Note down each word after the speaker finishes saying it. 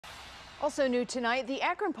Also new tonight, the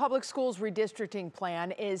Akron Public Schools redistricting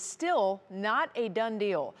plan is still not a done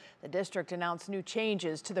deal. The district announced new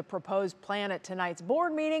changes to the proposed plan at tonight's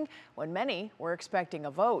board meeting when many were expecting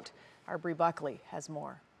a vote. Our Bree Buckley has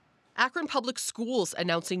more. Akron Public Schools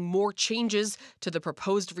announcing more changes to the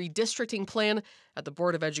proposed redistricting plan at the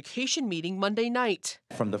Board of Education meeting Monday night.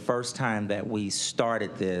 From the first time that we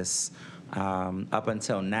started this up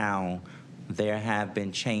until now, there have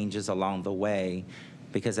been changes along the way,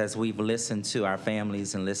 because as we've listened to our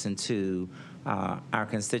families and listened to our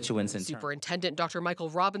constituents. Superintendent Dr. Michael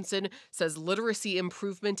Robinson says literacy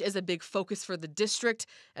improvement is a big focus for the district,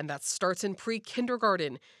 and that starts in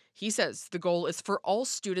pre-kindergarten. He says the goal is for all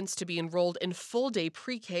students to be enrolled in full-day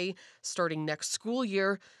pre-K starting next school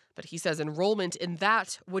year, but he says enrollment in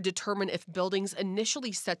that would determine if buildings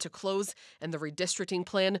initially set to close and the redistricting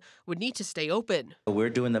plan would need to stay open. We're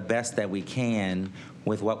doing the best that we can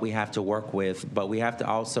with what we have to work with, but we have to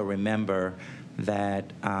also remember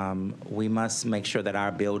that we must make sure that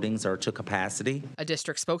our buildings are to capacity. A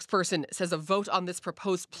district spokesperson says a vote on this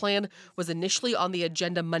proposed plan was initially on the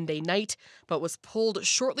agenda Monday night, but was pulled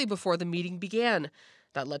shortly before the meeting began.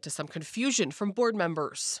 That led to some confusion from board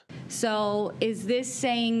members. So is this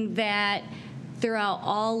saying that throughout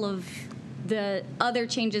all of the other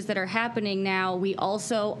changes that are happening now, we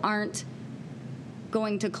also aren't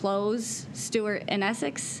going to close Stewart and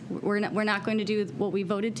Essex? We're not going to do what we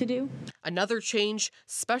voted to do? Another change,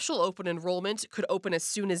 special open enrollment could open as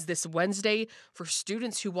soon as this Wednesday for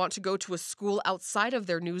students who want to go to a school outside of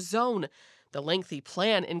their new zone. The lengthy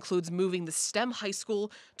plan includes moving the STEM high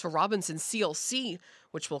school to Robinson CLC,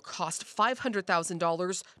 which will cost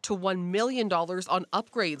 $500,000 to $1 million on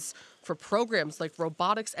upgrades for programs like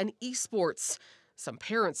robotics and esports. Some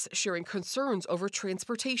parents sharing concerns over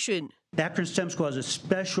transportation. Akron STEM School has a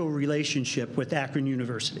special relationship with Akron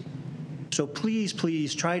University. So please,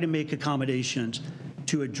 please try to make accommodations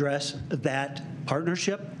to address that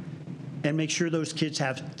partnership and make sure those kids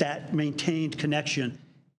have that maintained connection.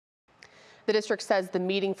 The district says the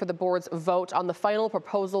meeting for the board's vote on the final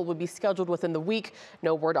proposal would be scheduled within the week.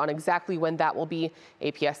 No word on exactly when that will be.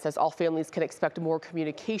 APS says all families can expect more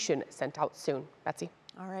communication sent out soon. Betsy.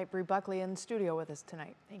 All right, Bree Buckley in the studio with us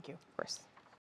tonight. Thank you. Of course.